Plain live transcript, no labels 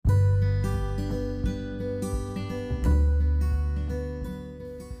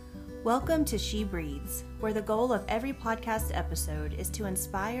Welcome to She Breathes, where the goal of every podcast episode is to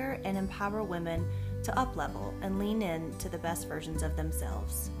inspire and empower women to up-level and lean in to the best versions of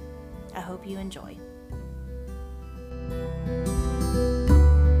themselves. I hope you enjoy.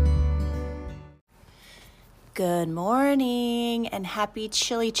 Good morning and happy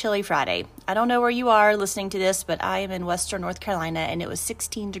chilly Friday. I don't know where you are listening to this, but I am in Western North Carolina and it was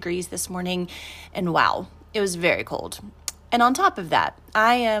 16 degrees this morning and wow, it was very cold. And on top of that,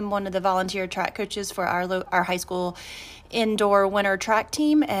 I am one of the volunteer track coaches for our high school indoor winter track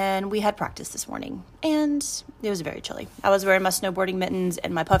team, and we had practice this morning, and it was very chilly. I was wearing my snowboarding mittens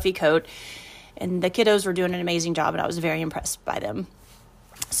and my puffy coat, and the kiddos were doing an amazing job, and I was very impressed by them.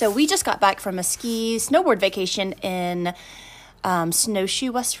 So we just got back from a snowboard vacation in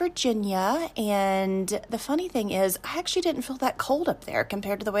Snowshoe, West Virginia, and the funny thing is I actually didn't feel that cold up there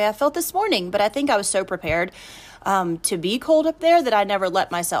compared to the way I felt this morning, but I think I was so prepared to be cold up there that I never let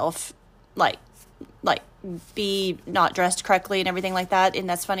myself like be not dressed correctly and everything like that. And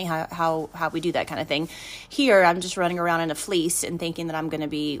that's funny how we do that kind of thing. Here, I'm just running around in a fleece and thinking that I'm going to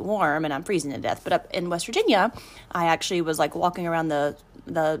be warm and I'm freezing to death. But up in West Virginia, I actually was like walking around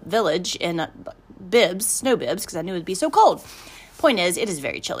the village in snow bibs, because I knew it'd be so cold. Point is, it is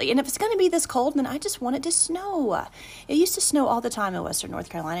very chilly. And if it's going to be this cold, then I just want it to snow. It used to snow all the time in Western North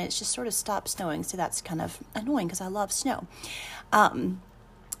Carolina. It's just sort of stopped snowing, so that's kind of annoying because I love snow.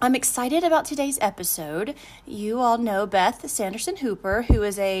 I'm excited about today's episode. You all know Beth Sanderson Hooper, who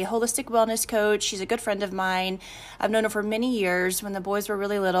is a holistic wellness coach. She's a good friend of mine. I've known her for many years. When the boys were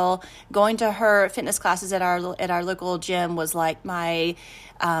really little, going to her fitness classes at our local gym was like my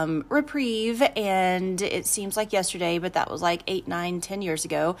reprieve, and it seems like yesterday, but that was like 8, 9, 10 years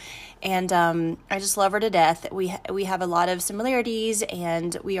ago. And I just love her to death. We have a lot of similarities,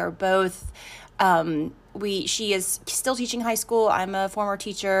 and we are both she is still teaching high school. I'm a former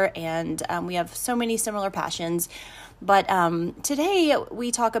teacher, and we have so many similar passions. But today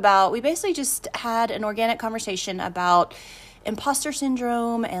we basically just had an organic conversation about imposter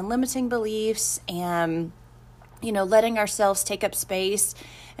syndrome and limiting beliefs and, letting ourselves take up space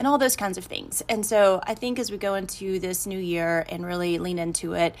and all those kinds of things. And so I think as we go into this new year and really lean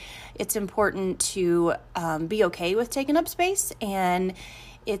into it, it's important to be okay with taking up space, and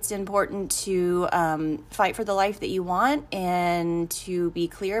it's important to fight for the life that you want and to be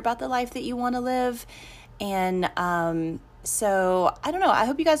clear about the life that you want to live. And so I don't know. I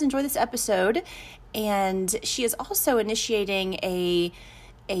hope you guys enjoy this episode. And she is also initiating a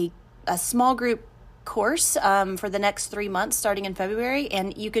small group course for the next 3 months starting in February,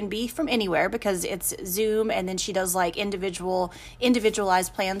 and you can be from anywhere because it's Zoom, and then she does like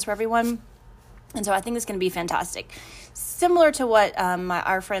individualized plans for everyone. And so I think it's going to be fantastic. Similar to what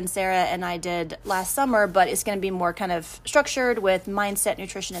our friend Sarah and I did last summer, but it's going to be more kind of structured with mindset,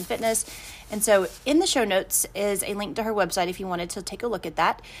 nutrition, and fitness. And so in the show notes is a link to her website if you wanted to take a look at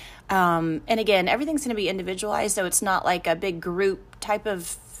that. And again, everything's going to be individualized, so it's not like a big group type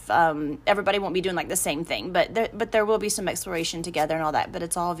of everybody won't be doing like the same thing, but there will be some exploration together and all that, but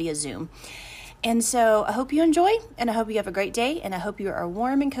it's all via Zoom. And so I hope you enjoy, and I hope you have a great day, and I hope you are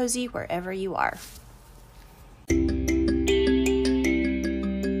warm and cozy wherever you are.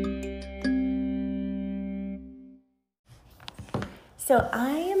 So I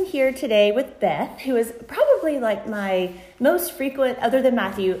am here today with Beth, who is probably like my most frequent, other than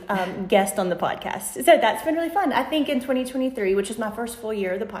Matthew, guest on the podcast. So that's been really fun. I think in 2023, which is my first full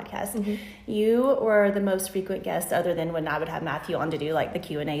year of the podcast, you were the most frequent guest, other than when I would have Matthew on to do like the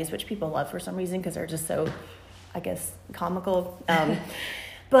Q&As, which people love for some reason because they're just so, I guess, comical.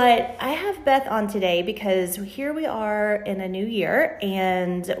 But I have Beth on today because here we are in a new year,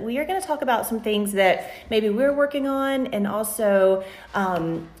 and we are going to talk about some things that maybe we're working on, and also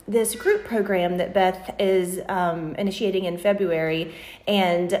this group program that Beth is initiating in February.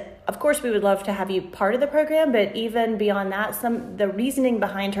 And of course, we would love to have you part of the program, but even beyond that, the reasoning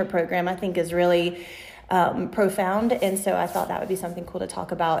behind her program, I think, is really profound. And so I thought that would be something cool to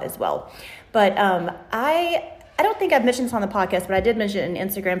talk about as well. But I don't think I've mentioned this on the podcast, but I did mention it in an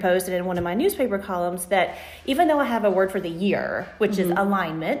Instagram post and in one of my newspaper columns that even though I have a word for the year, which is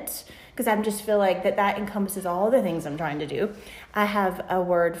alignment, because I just feel like that encompasses all the things I'm trying to do, I have a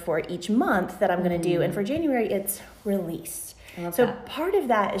word for each month that I'm going to do. And for January, it's release. So part of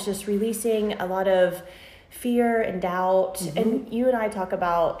that is just releasing a lot of fear and doubt. And you and I talk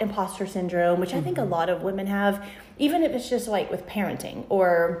about imposter syndrome, which I think a lot of women have, even if it's just like with parenting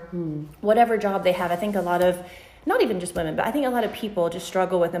or whatever job they have. I think a lot of, not even just women, but I think a lot of people just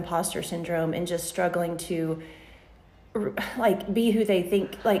struggle with imposter syndrome and just struggling to like be who they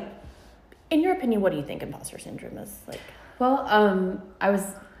think. Like, in your opinion, what do you think imposter syndrome is like? Well, I was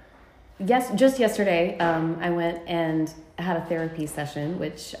Yes, just yesterday, I went and had a therapy session,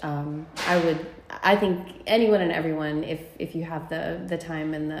 which I think anyone and everyone, if you have the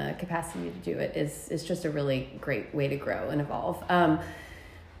time and the capacity to do it, is just a really great way to grow and evolve.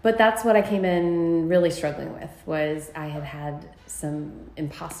 But that's what I came in really struggling with, was I had some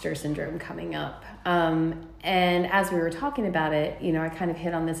imposter syndrome coming up. And as we were talking about it, I kind of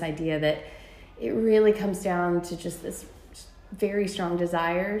hit on this idea that it really comes down to just this very strong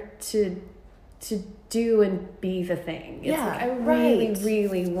desire to do and be the thing. It's like, I really,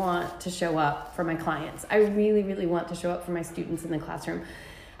 really want to show up for my clients. I really, really want to show up for my students in the classroom.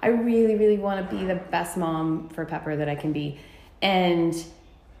 I really, really want to be the best mom for Pepper that I can be. And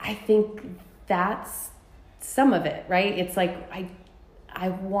I think that's some of it, right? It's like, I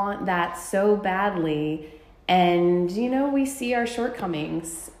want that so badly. And, we see our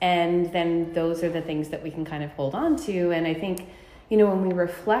shortcomings, and then those are the things that we can kind of hold on to. And I think, when we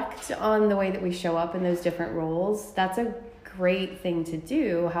reflect on the way that we show up in those different roles, that's a great thing to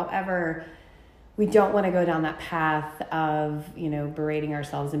do. However, we don't want to go down that path of, berating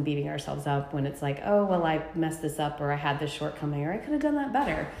ourselves and beating ourselves up when it's like, oh, well, I messed this up, or I had this shortcoming, or I could have done that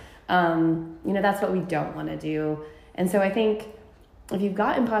better. That's what we don't want to do. And so I think if you've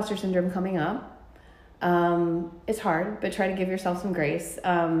got imposter syndrome coming up, it's hard, but try to give yourself some grace.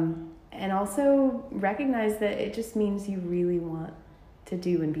 And also recognize that it just means you really want to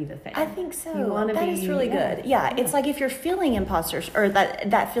do and be the thing. I think so. You want to that be, is really good. Yeah, it's like if you're feeling imposter, or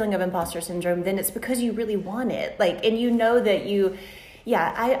that feeling of imposter syndrome, then it's because you really want it. Like, and that you,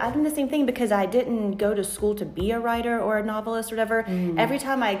 I'm the same thing, because I didn't go to school to be a writer or a novelist or whatever. Every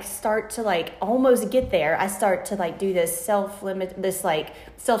time I start to almost get there, I start to do this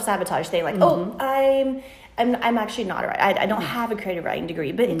self-sabotage thing. Oh, I'm actually not a writer. I don't have a creative writing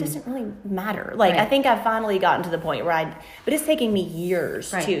degree, but it doesn't really matter. I think I've finally gotten to the point where but it's taken me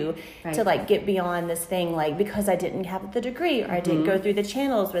years to get beyond this thing, because I didn't have the degree, or I didn't go through the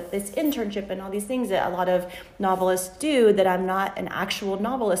channels with this internship and all these things that a lot of novelists do, that I'm not an actual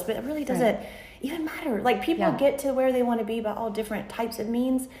novelist, but it really doesn't even matter. People get to where they want to be by all different types of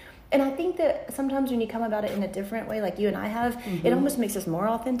means. And I think that sometimes when you come about it in a different way, like you and I have, it almost makes us more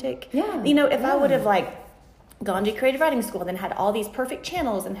authentic. Yeah. If I would have gone to creative writing school, then had all these perfect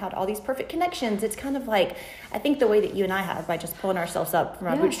channels and had all these perfect connections, it's kind of I think the way that you and I have, by just pulling ourselves up from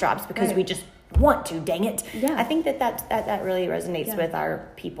our bootstraps because we just want to, dang it. Yeah. I think that really resonates with our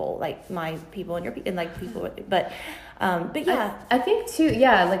people, my people and your people, and people, but yeah. I think too,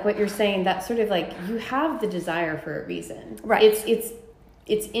 like what you're saying, that sort of you have the desire for a reason. Right.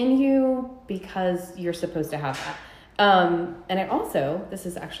 It's in you because you're supposed to have that. And I also, this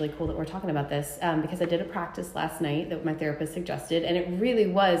is actually cool that we're talking about this, because I did a practice last night that my therapist suggested, and it really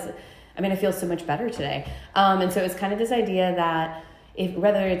was, I feel so much better today. And so it's kind of this idea that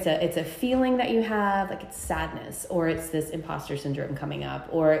whether it's a feeling that you have, it's sadness, or it's this imposter syndrome coming up,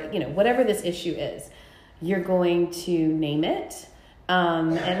 or, whatever this issue is, you're going to name it.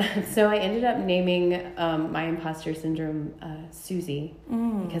 And so I ended up naming, my imposter syndrome, Susie,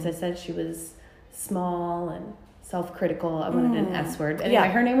 because I said she was small and self-critical. I wanted an S word. Anyway,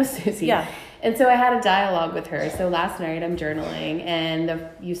 her name was Susie. Yeah. And so I had a dialogue with her. So last night I'm journaling, and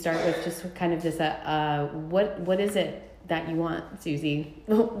you start with just kind of this, what is it that you want, Susie?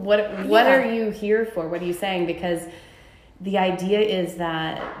 What are you here for? What are you saying? Because the idea is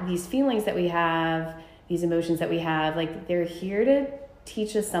that these feelings that we have, these emotions that we have, they're here to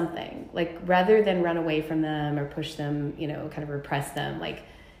teach us something. Rather than run away from them or push them, kind of repress them,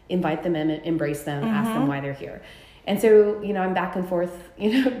 invite them in, embrace them, ask them why they're here. And so, I'm back and forth,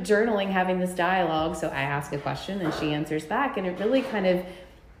 journaling, having this dialogue. So I ask a question and she answers back. And it really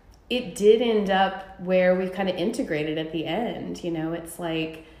it did end up where we've kind of integrated at the end. It's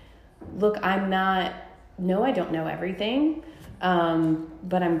look, I don't know everything,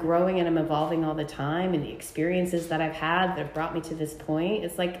 but I'm growing and I'm evolving all the time. And the experiences that I've had that have brought me to this point,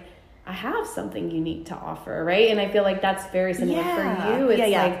 it's I have something unique to offer, right? And I feel that's very similar for you.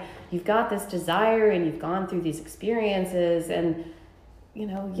 It's you've got this desire and you've gone through these experiences, and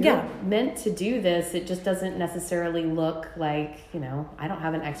you're meant to do this. It just doesn't necessarily look I don't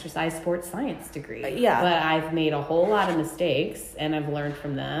have an exercise sports science degree. But I've made a whole lot of mistakes and I've learned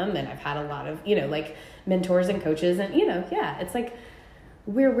from them, and I've had a lot of, mentors and coaches, and it's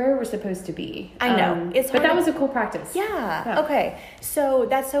we're where we're supposed to be. I know. But that was a cool practice. Yeah. Okay. So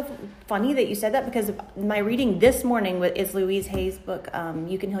that's so funny that you said that, because my reading this morning is Louise Hay's book,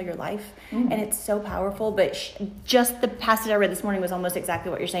 You Can Heal Your Life. And it's so powerful. But just the passage I read this morning was almost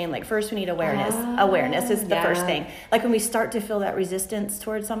exactly what you're saying. Like, first we need awareness. Awareness is the first thing. Like, when we start to feel that resistance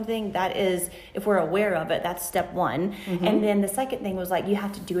towards something, that is, if we're aware of it, that's step one. And then the second thing was like, you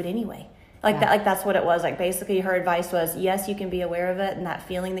have to do it anyway. That's what it was. Like, basically her advice was, yes, you can be aware of it and that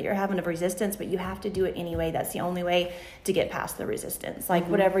feeling that you're having of resistance, but you have to do it anyway. That's the only way to get past the resistance. Like,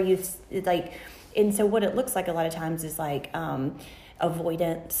 whatever like, and so what it looks like a lot of times is like,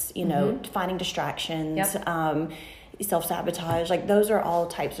 avoidance, finding distractions, self-sabotage. Like, those are all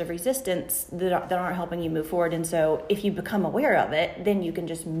types of resistance that aren't helping you move forward. And so if you become aware of it, then you can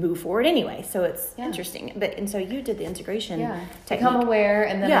just move forward anyway. So it's interesting. And so you did the integration technique. Become aware,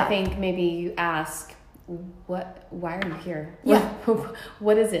 and then I think maybe you ask, why are you here?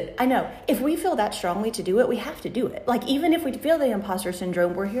 What is it? I know. If we feel that strongly to do it, we have to do it. Like, even if we feel the imposter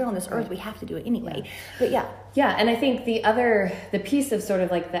syndrome, we're here on this earth, we have to do it anyway. But and I think the piece of sort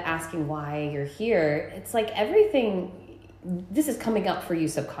of like the asking why you're here, it's like everything, this is coming up for you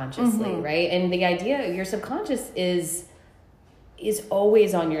subconsciously, right? And the idea, your subconscious is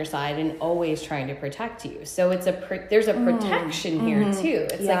always on your side and always trying to protect you. So it's there's a protection here too.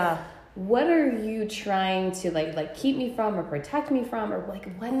 It's like, what are you trying to like keep me from or protect me from, or like,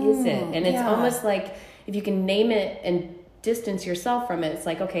 what is it? And it's almost like, if you can name it and distance yourself from it, it's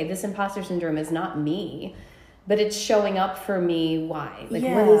like, okay, this imposter syndrome is not me, but it's showing up for me. Why? Like,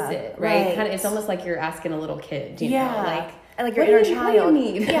 what is it? Right? Kind of, it's almost like you're asking a little kid, you know, like your inner child. What do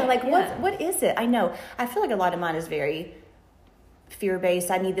you need? What is it? I know. I feel like a lot of mine is very fear-based.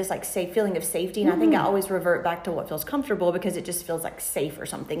 I need this like safe feeling of safety, and I think I always revert back to what feels comfortable, because it just feels like safe or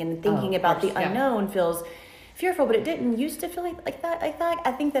something, and thinking about the unknown feels fearful. But it didn't used to feel like that.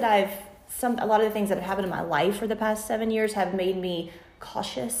 I think that a lot of the things that have happened in my life for the past 7 years have made me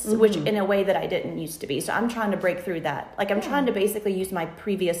cautious, which in a way that I didn't used to be. So I'm trying to break through that. Like, I'm trying to basically use my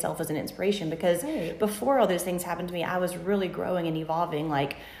previous self as an inspiration, because before all those things happened to me, I was really growing and evolving,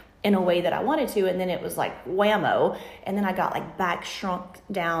 like, in a way that I wanted to. And then it was like whammo. And then I got like shrunk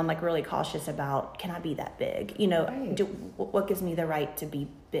down, like really cautious about, can I be that big? What gives me the right to be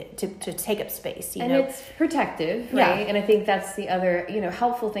big, to take up space, and it's protective, right? And I think that's the other,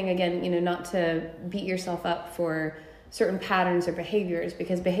 helpful thing, again, not to beat yourself up for certain patterns or behaviors,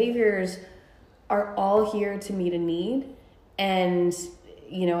 because behaviors are all here to meet a need. And,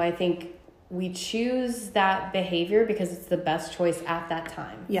 I think we choose that behavior because it's the best choice at that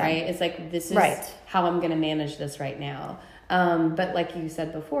time, right? It's like, this is how I'm going to manage this right now. But like you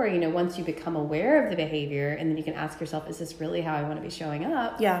said before, once you become aware of the behavior, and then you can ask yourself, is this really how I want to be showing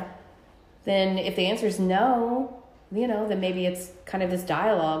up? Then if the answer is no, then maybe it's kind of this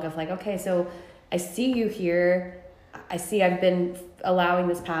dialogue of like, okay, so I see you here. I see I've been allowing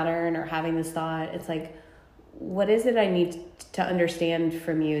this pattern or having this thought. It's like, what is it I need to understand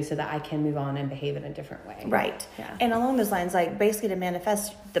from you so that I can move on and behave in a different way? Right. Yeah. And along those lines, like, basically to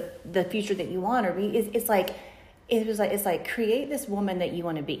manifest the future that you want or be, it's like create this woman that you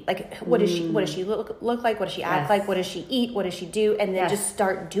want to be. Like, what does she look like? What does she act like? What does she eat? What does she do? And then just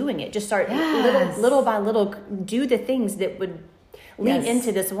start doing it. Just start little by little, do the things that would lean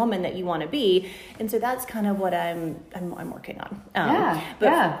into this woman that you want to be. And so that's kind of what I'm working on.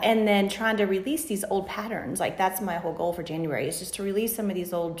 And then trying to release these old patterns. Like, that's my whole goal for January, is just to release some of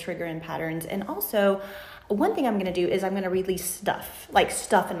these old triggering patterns. And also, one thing I'm going to do is I'm going to release stuff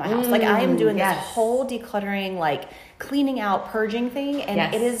in my house. Like, I am doing this whole decluttering, like cleaning out, purging thing.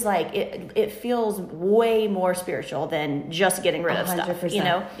 And it is like, it feels way more spiritual than just getting rid of 100%.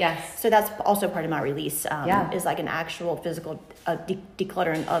 Stuff, Yes. So that's also part of my release, is like an actual physical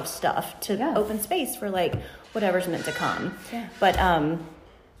decluttering of stuff to open space for like whatever's meant to come. But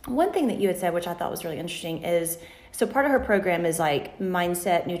one thing that you had said, which I thought was really interesting, is, so part of her program is like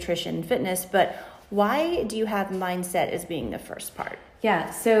mindset, nutrition, fitness, but why do you have mindset as being the first part?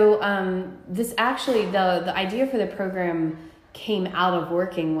 Yeah, so this actually, the idea for the program came out of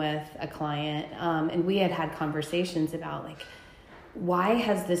working with a client, and we had conversations about like, why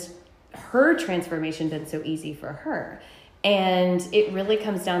has her transformation been so easy for her? And it really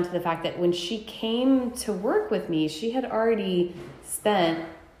comes down to the fact that when she came to work with me, she had already spent,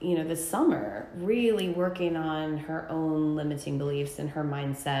 the summer really working on her own limiting beliefs and her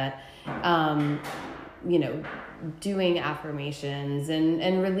mindset, doing affirmations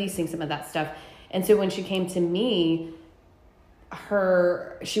and releasing some of that stuff. And so when she came to me,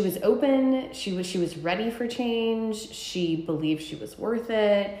 she was open, she was ready for change. She believed she was worth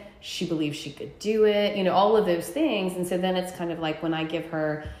it. She believes she could do it, you know, all of those things. And so then it's kind of like when I give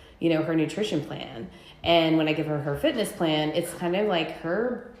her, you know, her nutrition plan, and when I give her fitness plan, it's kind of like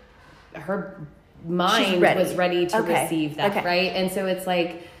her mind was ready to receive that, right? And so it's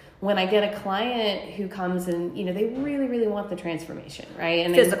like when I get a client who comes and, you know, they really, really want the transformation, right?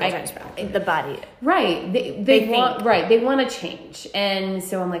 And physical transformation, the body. Right. They want to change. And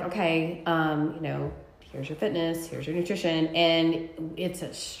so I'm like, okay, you know, here's your fitness, here's your nutrition. And it's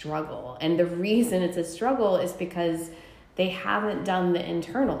a struggle. And the reason it's a struggle is because they haven't done the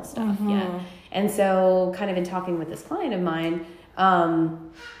internal stuff yet. And so kind of in talking with this client of mine,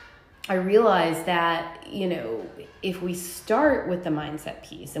 I realized that, you know, if we start with the mindset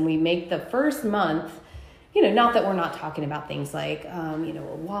piece and we make the first month, you know, not that we're not talking about things like, you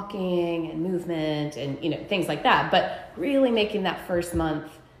know, walking and movement and, you know, things like that, but really making that first month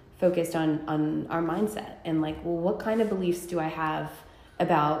focused on our mindset and like, well, what kind of beliefs do I have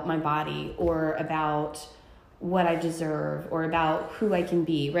about my body or about what I deserve or about who I can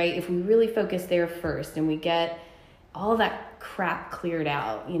be, right? If we really focus there first and we get all that crap cleared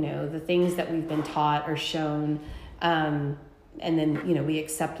out, you know, the things that we've been taught or shown, and then, you know, we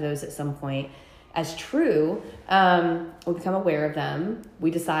accept those at some point as true, we become aware of them. We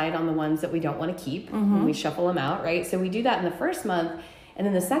decide on the ones that we don't want to keep and we shuffle them out, right? So we do that in the first month. And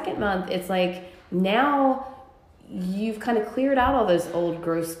then the second month, it's like now you've kind of cleared out all those old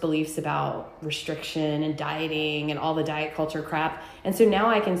gross beliefs about restriction and dieting and all the diet culture crap. And so now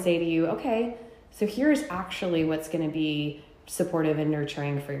I can say to you, okay, so here's actually what's going to be supportive and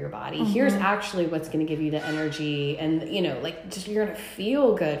nurturing for your body. Here's actually what's going to give you the energy and, you know, like just you're going to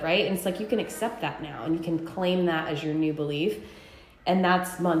feel good, right? And it's like you can accept that now and you can claim that as your new belief. And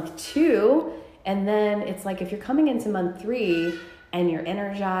that's month 2. And then it's like if you're coming into month 3 and you're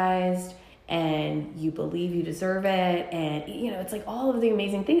energized and you believe you deserve it, and you know, it's like all of the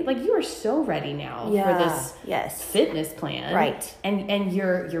amazing things, like you are so ready now for this fitness plan, right? And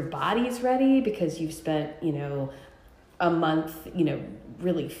your body's ready because you've spent, you know, a month, you know,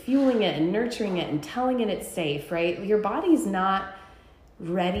 really fueling it and nurturing it and telling it it's safe, right? Your body's not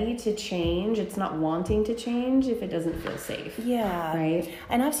ready to change. It's not wanting to change if it doesn't feel safe. Yeah. Right.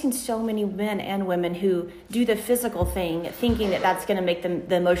 And I've seen so many men and women who do the physical thing thinking that that's going to make them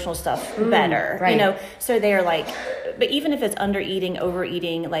the emotional stuff better. Right. You know, so they're like, but even if it's under eating,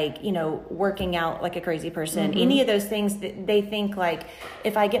 overeating, like, you know, working out like a crazy person, any of those things that they think like,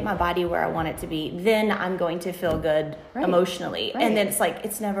 if I get my body where I want it to be, then I'm going to feel good emotionally. Right. And then it's like,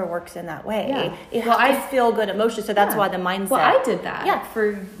 it's never works in that way. Yeah. It has to feel good emotionally. So that's why the mindset. Well, I did that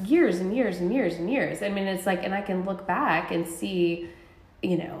for years and years and years and years. I mean, it's like, and I can look back and see,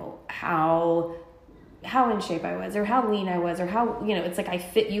 you know, how in shape I was or how lean I was or how, you know, it's like I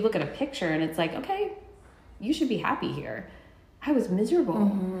fit, you look at a picture and it's like, okay, you should be happy here. I was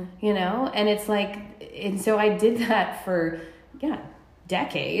miserable, you know? And it's like, and so I did that for,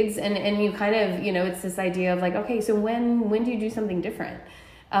 decades. And you kind of, you know, it's this idea of like, okay, so when do you do something different?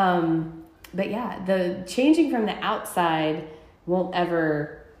 But yeah, the changing from the outside won't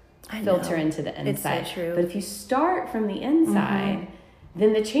ever filter into the inside. It's so true. But if you start from the inside,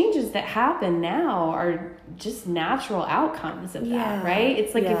 then the changes that happen now are just natural outcomes of that, right?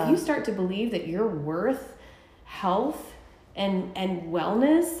 It's like if you start to believe that you're worth health and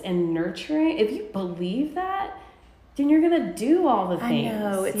wellness and nurturing, if you believe that, then you're going to do all the things. I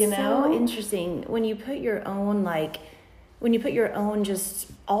know. It's so interesting when you put your own,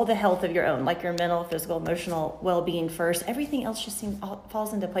 just all the health of your own, like your mental, physical, emotional well-being first, everything else just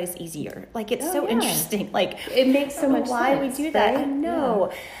falls into place easier. Like it's interesting. Like it makes so much sense. Why we do that? Right? I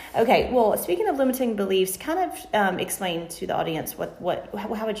know. Yeah. Okay. Well, speaking of limiting beliefs, kind of explain to the audience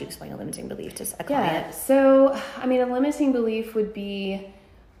how would you explain a limiting belief to a client? Yeah. So, I mean, a limiting belief would be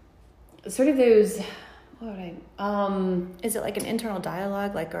sort of those. Is it like an internal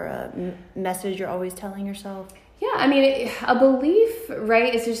dialogue, like, or a message you're always telling yourself? Yeah, I mean, a belief,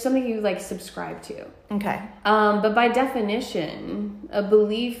 right, is just something you, like, subscribe to. Okay. But by definition, a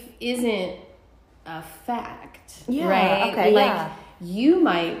belief isn't a fact, right? Okay, like, you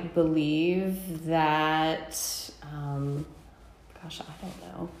might believe that, gosh, I don't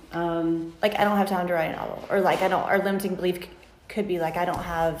know. Like, I don't have time to write a novel. Or, like, or limiting belief could be, like, I don't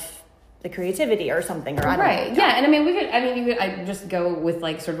have the creativity or something, or I don't know. Yeah, and I just go with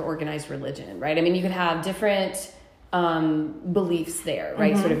like sort of organized religion, right? I mean, you could have different beliefs there,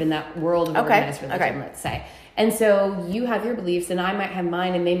 right? Sort of in that world of organized religion, let's say. And so you have your beliefs and I might have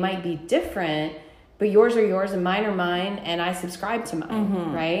mine and they might be different, but yours are yours and mine are mine and I subscribe to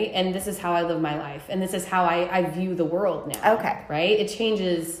mine, right? And this is how I live my life and this is how I view the world now, right? It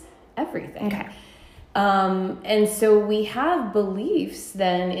changes everything. Okay. And so we have beliefs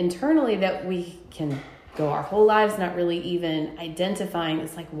then internally that we can go our whole lives not really even identifying.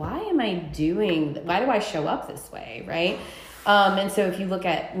 It's like, why do I show up this way, right? And so if you look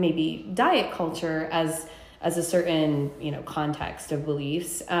at maybe diet culture as a certain, context of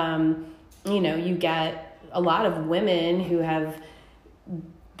beliefs, you get a lot of women who have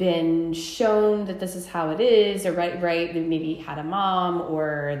been shown that this is how it is, or right, they maybe had a mom,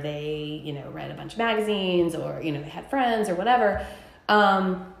 or they, read a bunch of magazines, or, they had friends or whatever.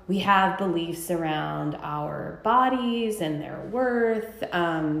 We have beliefs around our bodies and their worth.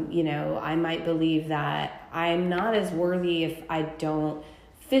 I might believe that I'm not as worthy if I don't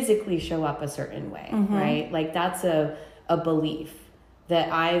physically show up a certain way, right? Like that's a belief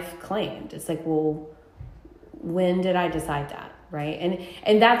that I've claimed. It's like, well, when did I decide that, right?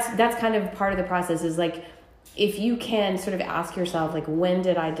 And that's kind of part of the process is like, if you can sort of ask yourself, like, when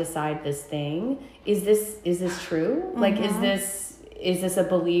did I decide this thing? Is this true? Like, is this a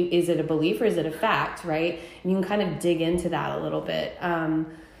belief? Is it a belief or is it a fact, right? And you can kind of dig into that a little bit.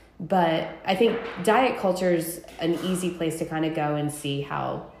 But I think diet culture is an easy place to kind of go and see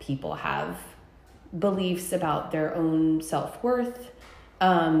how people have beliefs about their own self-worth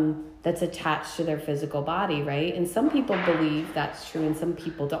that's attached to their physical body, right? And some people believe that's true and some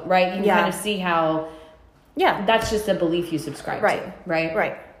people don't, right? You can kind of see how that's just a belief you subscribe to, right?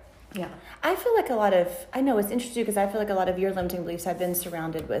 Right. Yeah. I feel like I know it's interesting because I feel like a lot of your limiting beliefs have been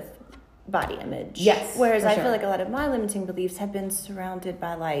surrounded with body image. Yes. Whereas I feel like a lot of my limiting beliefs have been surrounded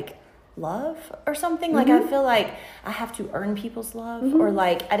by like love or something. Like I feel like I have to earn people's love or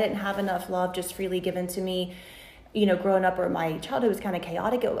like I didn't have enough love just freely given to me, growing up, or my childhood was kind of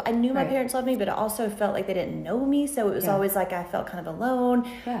chaotic. I knew my parents loved me, but I also felt like they didn't know me. So it was always like I felt kind of alone.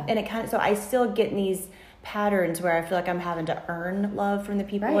 Yeah. And so I still get in these patterns where I feel like I'm having to earn love from the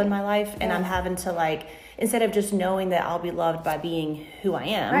people in my life, and I'm having to like, instead of just knowing that I'll be loved by being who I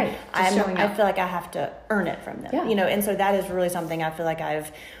am, I feel like I have to earn it from them, and so that is really something I feel like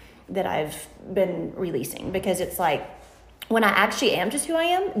I've been releasing, because it's like when I actually am just who I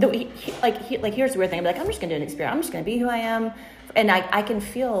am, here's the weird thing, I'm like, I'm just gonna do an experience, I'm just gonna be who I am. And I can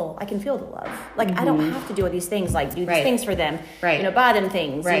feel the love. Like I don't have to do all these things, like do these things for them, buy them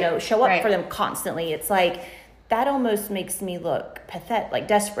things, show up for them constantly. It's like that almost makes me look pathetic, like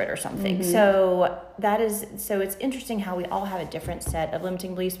desperate or something. So it's interesting how we all have a different set of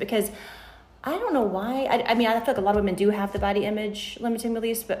limiting beliefs, because I don't know why. I mean, I feel like a lot of women do have the body image limiting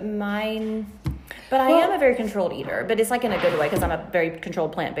beliefs, but I am a very controlled eater, but it's like in a good way, because I'm a very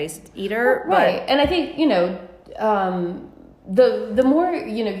controlled plant-based eater. Right. And I think, the more,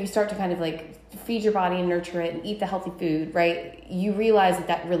 you start to kind of like feed your body and nurture it and eat the healthy food, right? You realize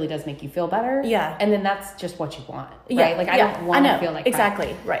that really does make you feel better. Yeah. And then that's just what you want, right? Yeah. Like I don't want to feel like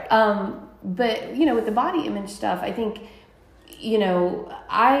exactly. That. Right. But, with the body image stuff, I think,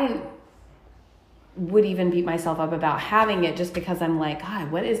 I would even beat myself up about having it just because I'm like,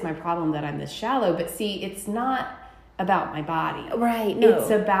 God, what is my problem that I'm this shallow? But see, it's not about my body. Right. No. It's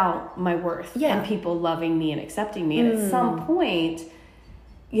about my worth and people loving me and accepting me. And at some point,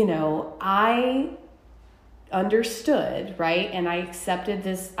 I understood, right? And I accepted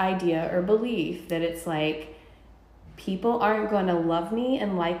this idea or belief that it's like, people aren't going to love me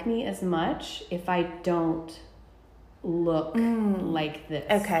and like me as much if I don't look like this.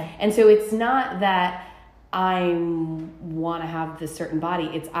 Okay. And so it's not that I want to have this certain body.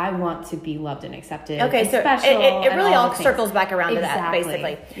 It's I want to be loved and accepted. Okay, so it really all circles back around to that,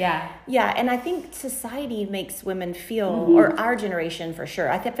 basically. Yeah. Yeah, and I think society makes women feel, or our generation for sure.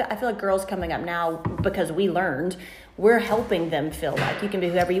 I feel like girls coming up now, because we learned, we're helping them feel like you can be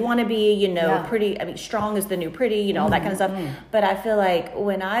whoever you want to be, pretty. I mean, strong is the new pretty, all that kind of stuff. But I feel like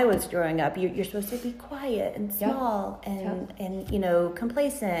when I was growing up, you're supposed to be quiet and small and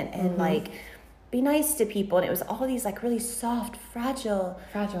complacent and like be nice to people, and it was all these like really soft, fragile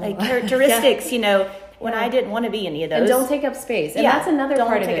like characteristics, when I didn't want to be any of those. And don't take up space. And that's another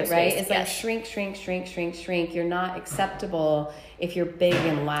part of it, right? It's like shrink. You're not acceptable if you're big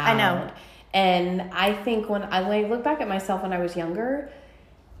and loud. I know. And I think when I look back at myself when I was younger,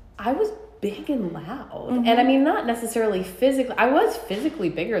 I was big and loud. And I mean, not necessarily physically. I was physically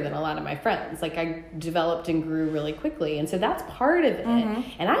bigger than a lot of my friends. Like I developed and grew really quickly. And so that's part of it.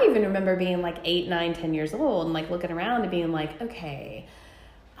 And I even remember being like 8, 9, 10 years old and like looking around and being like, okay,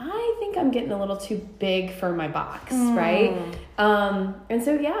 I think I'm getting a little too big for my box. Right. And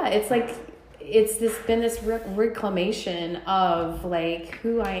so, it's like, been this reclamation of like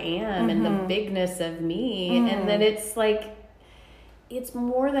who I am and the bigness of me. And then it's like, it's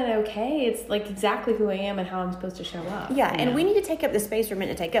more than okay. It's like exactly who I am and how I'm supposed to show up. Yeah, and we need to take up the space we're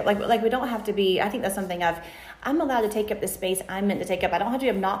meant to take up. Like we don't have to be, I think that's something I'm allowed to take up the space I'm meant to take up. I don't have to be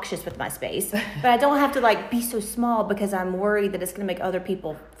obnoxious with my space, but I don't have to like be so small because I'm worried that it's going to make other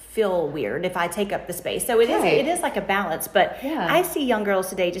people feel weird if I take up the space. So it is like a balance, but I see young girls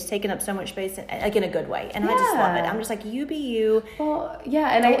today just taking up so much space, like in a good way, and I just love it. I'm just like, you be you. Well, yeah,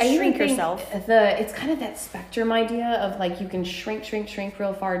 and don't I shrink think yourself. It's kind of that spectrum idea of like you can shrink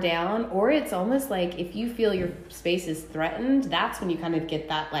real far down, or it's almost like if you feel your space is threatened, that's when you kind of get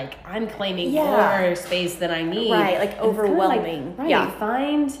that like I'm claiming more space than I need. Right, like overwhelming.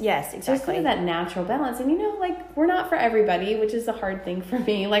 Find exactly. Just kind of that natural balance, and like we're not for everybody, which is a hard thing for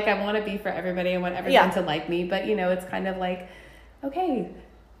me. Like I want to be for everybody, I want everyone to like me, but it's kind of like, okay,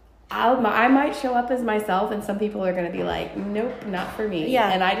 I might show up as myself, and some people are going to be like, nope, not for me.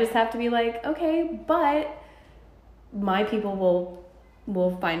 Yeah, and I just have to be like, okay, but my people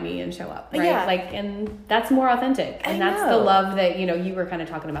will find me and show up, right? Yeah. Like, and that's more authentic, and that's the love that you were kind of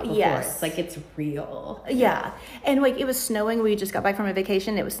talking about before. Yes. It's like it's real. Yeah, and like it was snowing. We just got back from a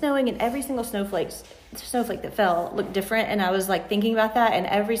vacation. It was snowing, and every single snowflake that fell looked different. And I was like thinking about that, and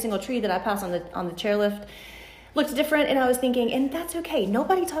every single tree that I passed on the chairlift looked different. And I was thinking, and that's okay.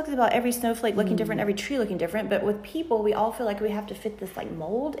 Nobody talks about every snowflake looking different, every tree looking different. But with people, we all feel like we have to fit this like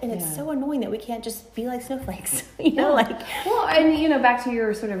mold, and it's so annoying that we can't just be like snowflakes. Well, and back to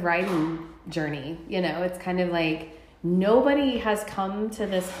your sort of writing journey. It's kind of like nobody has come to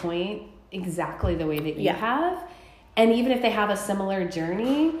this point exactly the way that you have, and even if they have a similar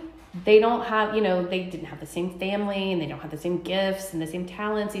journey, they don't have they didn't have the same family, and they don't have the same gifts and the same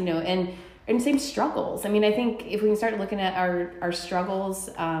talents, and same struggles. I mean, I think if we can start looking at our struggles,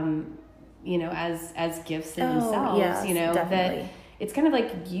 as gifts in themselves, definitely. that it's kind of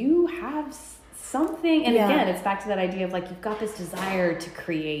like you have something. And again, it's back to that idea of like, you've got this desire to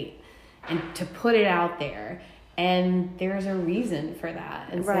create and to put it out there. And there's a reason for that.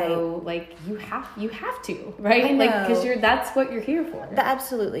 And so like you have to, right? I know. Like, cause that's what you're here for.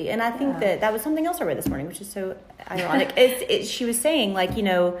 Absolutely. And I think that was something else I read this morning, which is so ironic. She was saying like,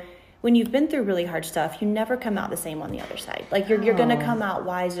 when you've been through really hard stuff, you never come out the same on the other side. Like you're going to come out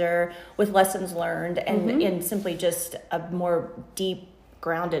wiser with lessons learned and simply just a more deep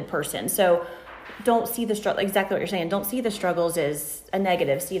grounded person. So don't see the struggle, exactly what you're saying. Don't see the struggles as a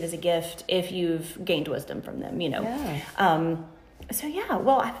negative. See it as a gift if you've gained wisdom from them, So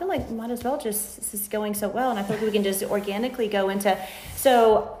well, I feel like we might as well this is going so well, and I feel like we can just organically go into.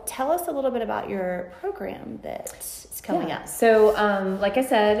 So tell us a little bit about your program that's coming up. So like I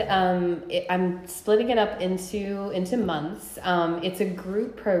said, I'm splitting it up into months. It's a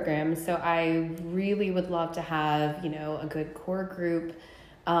group program, so I really would love to have a good core group.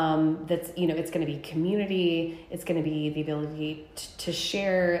 That's it's going to be community. It's going to be the ability to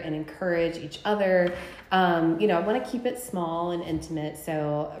share and encourage each other. I want to keep it small and intimate.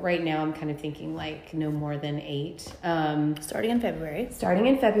 So right now I'm kind of thinking like no more than 8. Starting in February,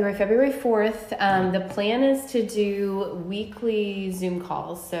 February 4th. The plan is to do weekly Zoom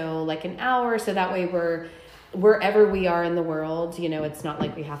calls. So like an hour. So that way wherever we are in the world, it's not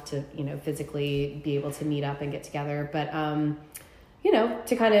like we have to, physically be able to meet up and get together, but,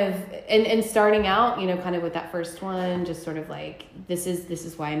 to kind of, and starting out, kind of with that first one, just sort of like, this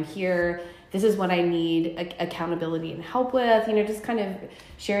is why I'm here. This is what I need accountability and help with, just kind of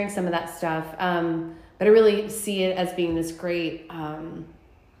sharing some of that stuff. But I really see it as being this great,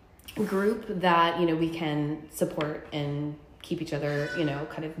 group that, we can support and keep each other,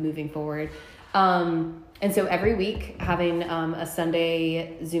 kind of moving forward. And so every week having, a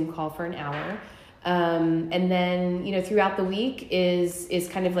Sunday Zoom call for an hour. And then, throughout the week is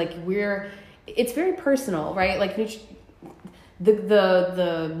kind of like it's very personal, right? Like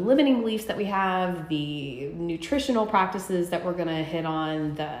the limiting beliefs that we have, the nutritional practices that we're going to hit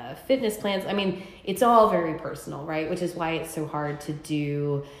on, the fitness plans. I mean, it's all very personal, right? Which is why it's so hard to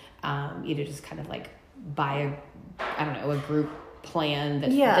do, just kind of like buy a group plan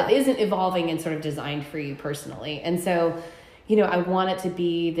that isn't evolving and sort of designed for you personally. And so, I want it to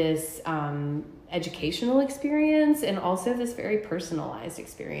be this, educational experience and also this very personalized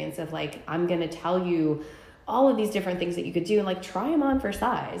experience of like, I'm going to tell you all of these different things that you could do and like try them on for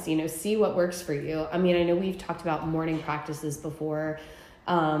size, see what works for you. I mean, I know we've talked about morning practices before.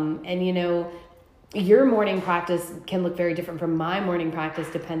 And your morning practice can look very different from my morning practice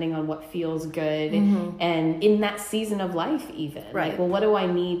depending on what feels good. And in that season of life, even like, well, what do I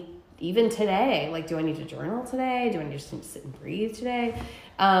need even today? Like, do I need to journal today? Do I need to sit and breathe today?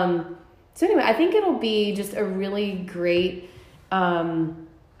 So anyway, I think it'll be just a really great,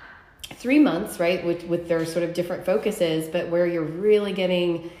 3 months, right, with their sort of different focuses, but where you're really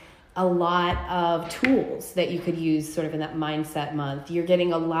getting a lot of tools that you could use sort of in that mindset month. You're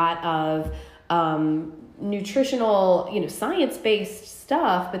getting a lot of nutritional, science-based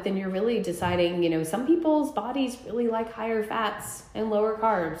stuff, but then you're really deciding, some people's bodies really like higher fats and lower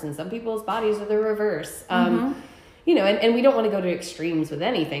carbs, and some people's bodies are the reverse. And we don't want to go to extremes with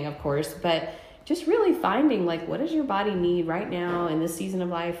anything, of course, but just really finding like, what does your body need right now in this season of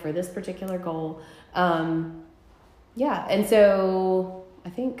life for this particular goal? And so I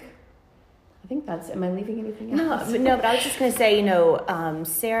think that's, am I leaving anything else? No, but I was just going to say,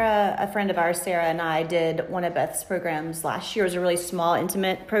 Sarah, a friend of ours, Sarah and I did one of Beth's programs last year. It was a really small,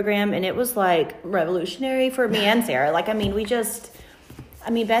 intimate program, and it was like revolutionary for me and Sarah. Like,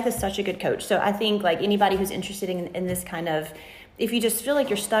 Beth is such a good coach. So I think like anybody who's interested in this kind of, if you just feel like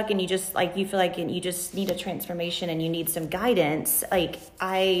you're stuck and you just like, you feel like you just need a transformation and you need some guidance, like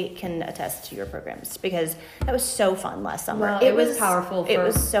I can attest to your programs because that was so fun last summer. Well, it was powerful for it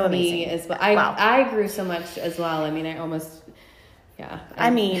was so me amazing as well. I grew so much as well. I almost, yeah.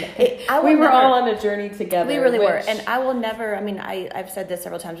 We were all on a journey together. We really were. And I will never, I've said this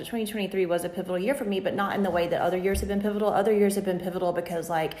several times, but 2023 was a pivotal year for me, but not in the way that other years have been pivotal. Other years have been pivotal because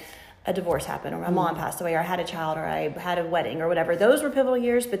like a divorce happened, or my mom passed away, or I had a child, or I had a wedding, or whatever. Those were pivotal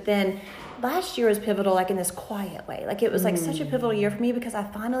years. But then last year was pivotal, like in this quiet way. Like it was like such a pivotal year for me because I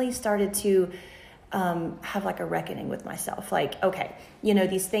finally started to have like a reckoning with myself. Like, okay,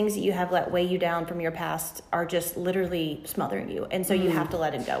 these things that you have let weigh you down from your past are just literally smothering you. And so you have to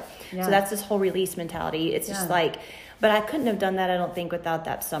let it go. Yeah. So that's this whole release mentality. It's just like, but I couldn't have done that, I don't think, without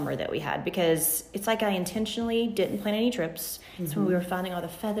that summer that we had, because it's like I intentionally didn't plan any trips. It's when we were finding all the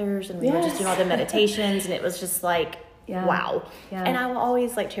feathers and we were just doing all the meditations, and it was just like, wow. Yeah. And I will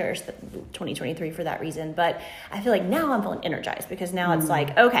always like cherish the 2023 for that reason. But I feel like now I'm feeling energized because now it's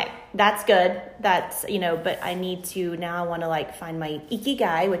like, okay, that's good. That's, but I need to, now I want to like find my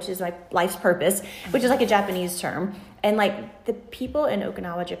ikigai, which is my life's purpose, which is like a Japanese term. And like the people in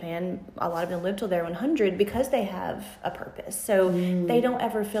Okinawa, Japan, a lot of them live till they're 100 because they have a purpose. So they don't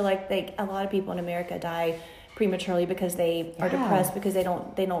ever feel like a lot of people in America die prematurely because they are depressed because they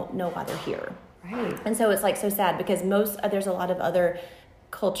don't know why they're here. Right. And so it's like so sad because there's a lot of other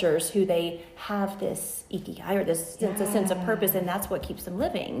cultures who they have this ikigai or this sense of purpose, and that's what keeps them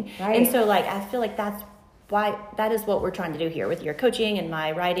living. Right. And so like I feel like that's why that is what we're trying to do here with your coaching and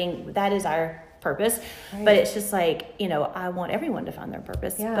my writing. That is our purpose. Right. But it's just like, I want everyone to find their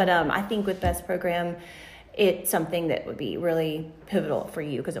purpose. Yeah. But I think with Beth's program, it's something that would be really pivotal for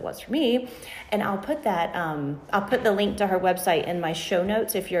you because it was for me. And I'll put the link to her website in my show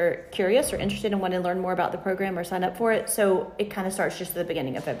notes if you're curious or interested and want to learn more about the program or sign up for it. So it kind of starts just at the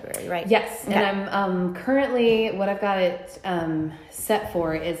beginning of February, right? Yes. Okay. And I'm currently, what I've got it set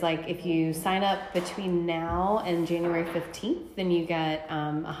for is like, if you sign up between now and January 15th, then you get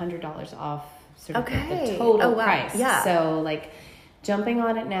 $100 off sort of the total price. Yeah. So like, jumping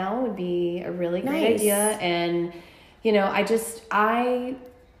on it now would be a really great idea. And,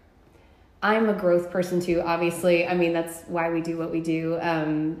 I'm a growth person too, obviously. That's why we do what we do.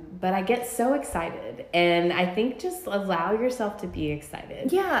 But I get so excited, and I think just allow yourself to be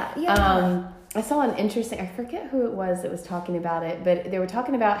excited. Yeah. Yeah. I saw an interesting, I forget who it was that was talking about it, but they were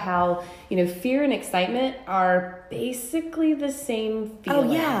talking about how, fear and excitement are basically the same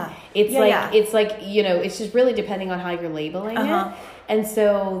feeling. Oh, yeah. It's it's just really depending on how you're labeling it. And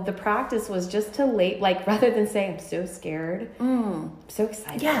so the practice was just to rather than say, I'm so scared, I'm so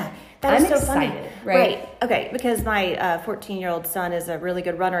excited. Yeah. That is so excited, funny. Right? Okay. Because my 14-year-old son is a really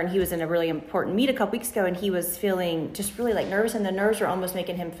good runner, and he was in a really important meet a couple weeks ago, and he was feeling just really like nervous, and the nerves were almost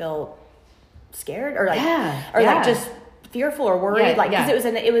making him feel scared or like just fearful or worried, because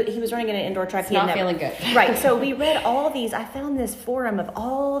he was running in an indoor track. It's not feeling good. Right. So we read all these. I found this forum of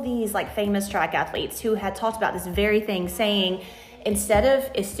all these like famous track athletes who had talked about this very thing, saying, instead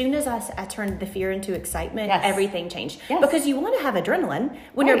of, as soon as I turned the fear into excitement, everything changed. Yes. Because you want to have adrenaline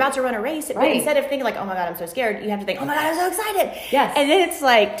when you're about to run a race. But instead of thinking like, oh my God, I'm so scared, you have to think, oh my God, I'm so excited. Yes. And then it's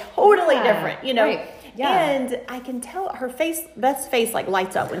like totally different, Right. Yeah. And I can tell Beth's face like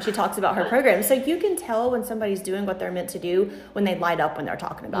lights up when she talks about her program. So you can tell when somebody's doing what they're meant to do when they light up when they're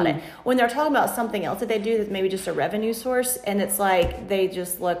talking about it. When they're talking about something else that they do that's maybe just a revenue source, and it's like they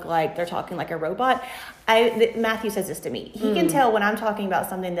just look like they're talking like a robot. Matthew says this to me. He can tell when I'm talking about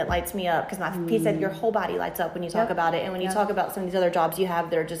something that lights me up, because he said your whole body lights up when you talk about it. And when you talk about some of these other jobs you have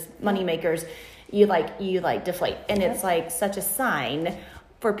that are just money makers, you deflate. And it's like such a sign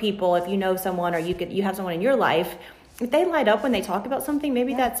for people, if you know someone or you have someone in your life if they light up when they talk about something,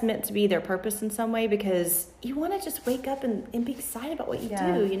 maybe that's meant to be their purpose in some way, because you want to just wake up and be excited about what you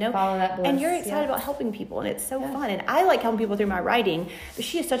do, you know? Follow that bliss. And you're excited about helping people, and it's so fun. And I like helping people through my writing, but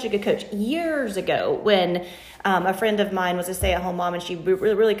she is such a good coach. Years ago, when a friend of mine was a stay-at-home mom, and she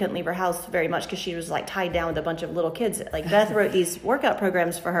really couldn't leave her house very much because she was like tied down with a bunch of little kids. Like Beth wrote these workout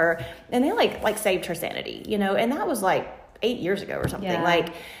programs for her, and they like saved her sanity, you know? And that was like 8 years ago or something.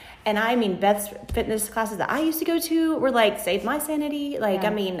 And I mean, Beth's fitness classes that I used to go to were like, saved my sanity. Like, I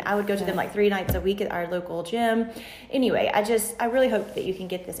mean, I would go to them like 3 nights a week at our local gym. Anyway, I really hope that you can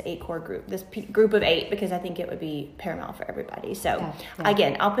get this 8 core group, this group of 8, because I think it would be paramount for everybody. So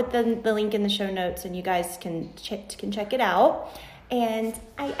again, I'll put the link in the show notes, and you guys can check it out. And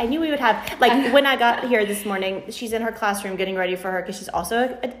I knew we would have, like, when I got here this morning, she's in her classroom getting ready for her, because she's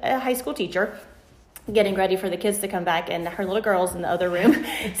also a high school teacher, getting ready for the kids to come back, and her little girl's in the other room.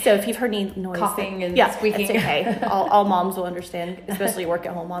 So if you've heard any noise, coughing and squeaking, it's okay. all moms will understand, especially work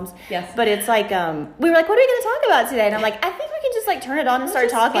at home moms. Yes. But it's like, we were like, what are we going to talk about today? And I'm like, I think we can just like turn it on and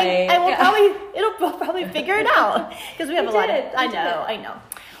start talking, and we'll probably figure it out, because we have a lot of. I know.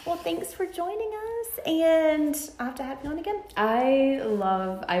 Well, thanks for joining us, and I'll have to have you on again. I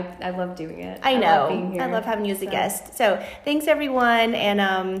love doing it. I know. I love being here. I love having you as a guest. So thanks, everyone,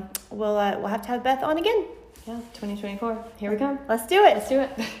 and we'll have to have Beth on again. Yeah, 2024. Here we come. Let's do it.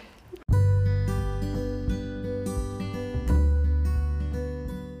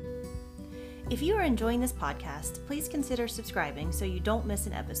 If you are enjoying this podcast, please consider subscribing so you don't miss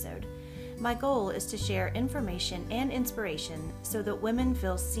an episode. My goal is to share information and inspiration so that women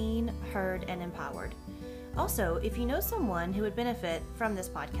feel seen, heard, and empowered. Also, if you know someone who would benefit from this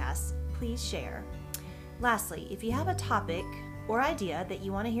podcast, please share. Lastly, if you have a topic or idea that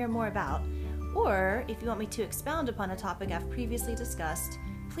you want to hear more about, or if you want me to expound upon a topic I've previously discussed,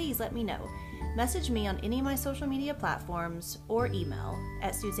 please let me know. Message me on any of my social media platforms or email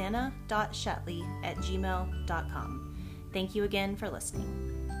at susanna.shetley@gmail.com. Thank you again for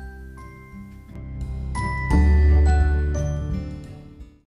listening.